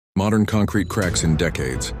Modern concrete cracks in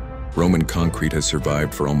decades. Roman concrete has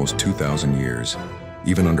survived for almost 2,000 years,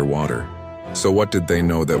 even underwater. So what did they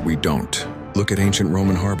know that we don't? Look at ancient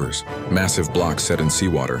Roman harbors. Massive blocks set in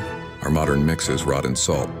seawater. Our modern mixes rot in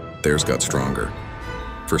salt. Theirs got stronger.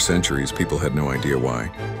 For centuries, people had no idea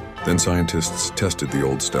why. Then scientists tested the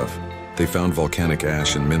old stuff. They found volcanic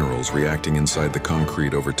ash and minerals reacting inside the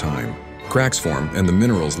concrete over time. Cracks form, and the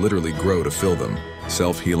minerals literally grow to fill them.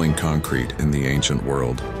 Self-healing concrete in the ancient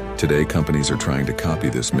world. Today, companies are trying to copy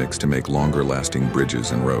this mix to make longer-lasting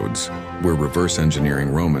bridges and roads. We're reverse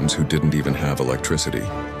engineering Romans who didn't even have electricity.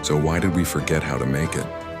 So why did we forget how to make it?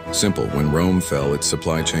 Simple, when Rome fell, its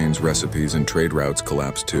supply chains, recipes, and trade routes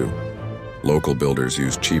collapsed too. Local builders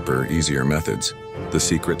used cheaper, easier methods. The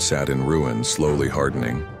secret sat in ruins, slowly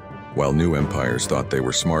hardening, while new empires thought they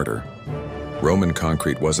were smarter. Roman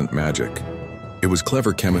concrete wasn't magic. It was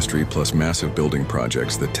clever chemistry plus massive building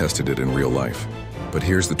projects that tested it in real life. But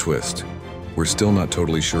here's the twist. We're still not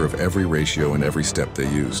totally sure of every ratio and every step they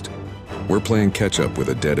used. We're playing catch-up with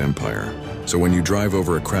a dead empire. So when you drive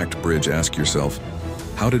over a cracked bridge, ask yourself,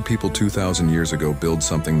 how did people 2,000 years ago build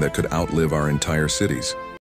something that could outlive our entire cities?